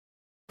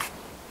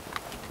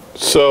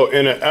So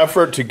in an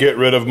effort to get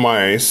rid of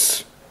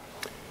mice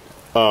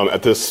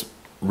at this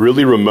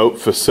really remote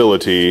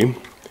facility,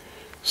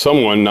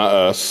 someone, not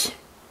us,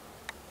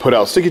 put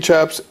out sticky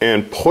traps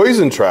and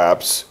poison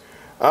traps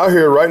out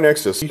here right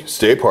next to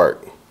State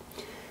Park.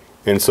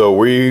 And so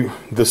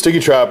the sticky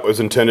trap was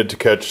intended to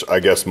catch, I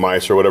guess,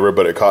 mice or whatever,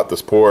 but it caught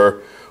this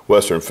poor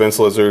western fence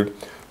lizard.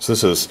 So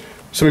this is,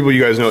 some people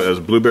you guys know it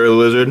as blueberry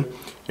lizard,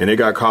 and it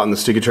got caught in the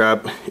sticky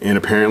trap, and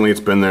apparently it's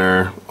been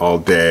there all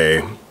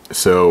day.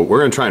 So we're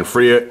gonna try and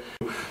free it.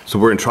 So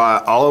we're gonna try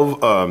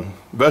olive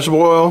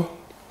vegetable oil,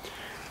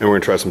 and we're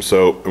gonna try some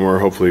soap, and we're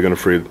hopefully gonna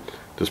free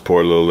this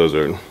poor little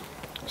lizard.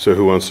 So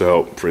who wants to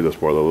help free this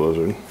poor little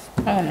lizard?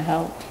 I wanna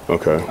help.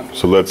 Okay,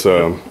 so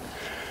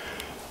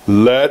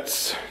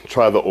let's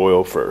try the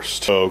oil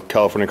first. So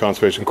California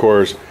Conservation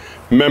Corps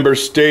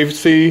members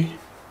Stacy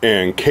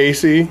and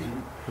Casey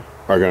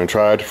are gonna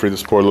try to free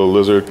this poor little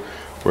lizard.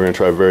 We're gonna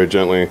try very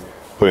gently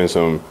putting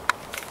some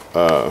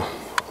vegetable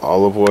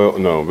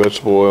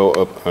oil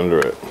up under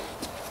it.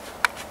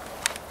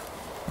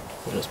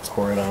 We'll just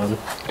pour it on.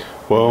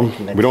 Well,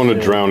 we don't want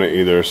to drown it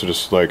either, so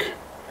just like...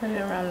 Put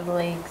it around the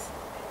legs.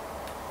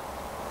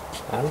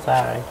 I'm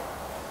sorry.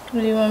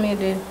 What do you want me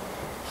to do?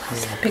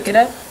 Just pick it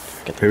up?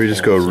 Maybe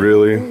just go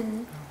really...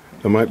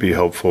 That might be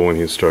helpful when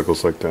he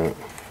struggles like that.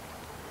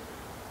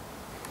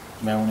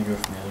 You might want to go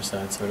from the other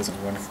side so it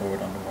doesn't run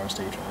forward onto more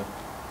stage trap.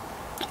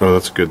 Oh,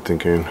 that's good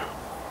thinking.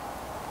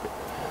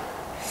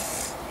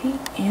 He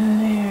in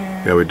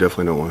there. Yeah, we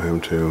definitely don't want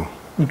him to.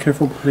 Be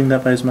careful putting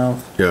that by his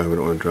mouth. Yeah, we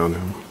don't want to drown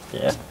him.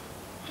 Yeah.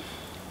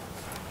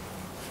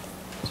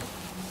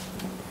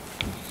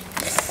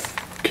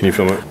 Can you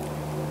film it?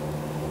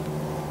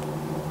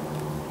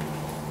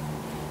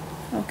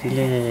 Okay.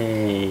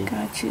 Yay.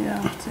 Got you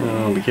out there.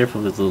 Oh, be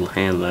careful with his little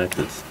hand though,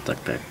 'cause it's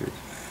stuck backwards.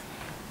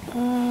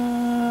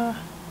 Let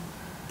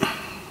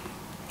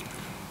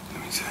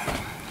me see.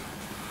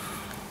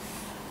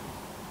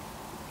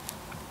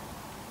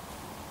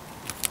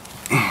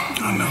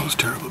 Oh no, it's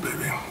terrible,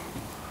 baby.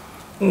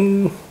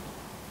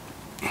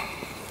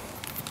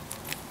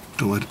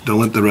 Don't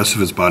let the rest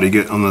of his body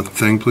get on the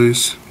thing,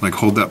 please. Like,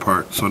 hold that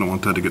part, so I don't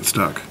want that to get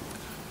stuck.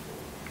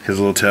 His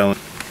little tail.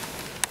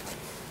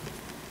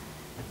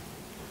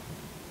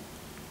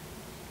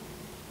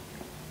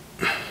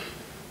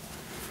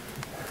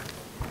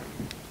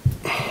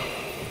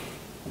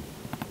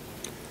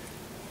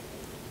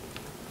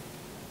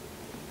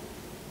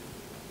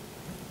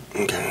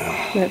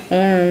 Okay. That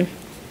arm.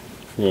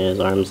 Yeah, his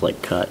arm's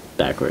like cut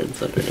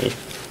backwards underneath.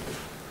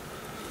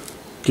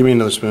 Give me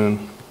another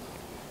spoon.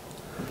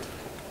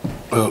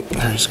 Oh,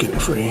 there, he's getting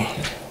free.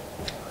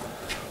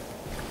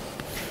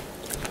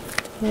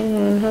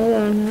 Hold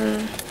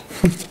on.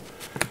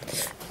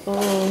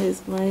 Oh,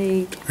 his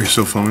leg. Are you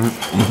still filming it?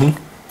 Mm-hmm.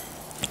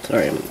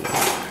 Sorry.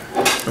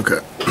 Okay.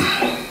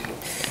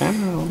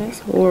 Ow, that's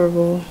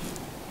horrible.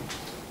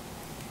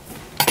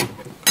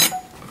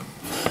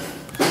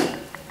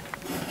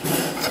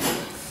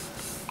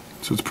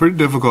 So it's pretty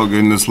difficult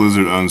getting this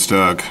lizard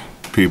unstuck,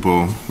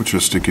 people, with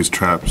your sticky's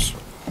traps.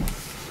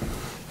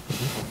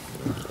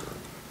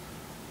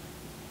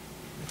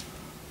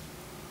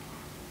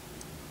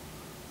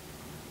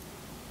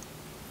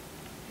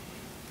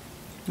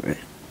 Right.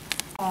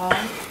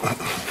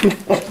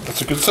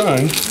 That's a good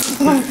sign.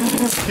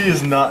 He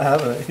is not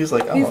having it. He's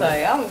like, oh. He's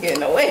like, I'm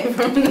getting away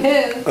from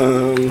this.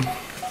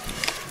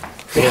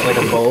 Get like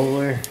a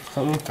bowl or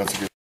something? That's a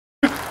good.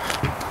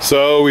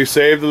 So we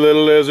saved the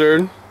little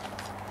lizard, and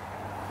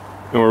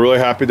we're really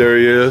happy there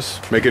he is,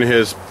 making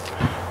his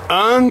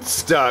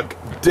unstuck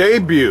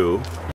debut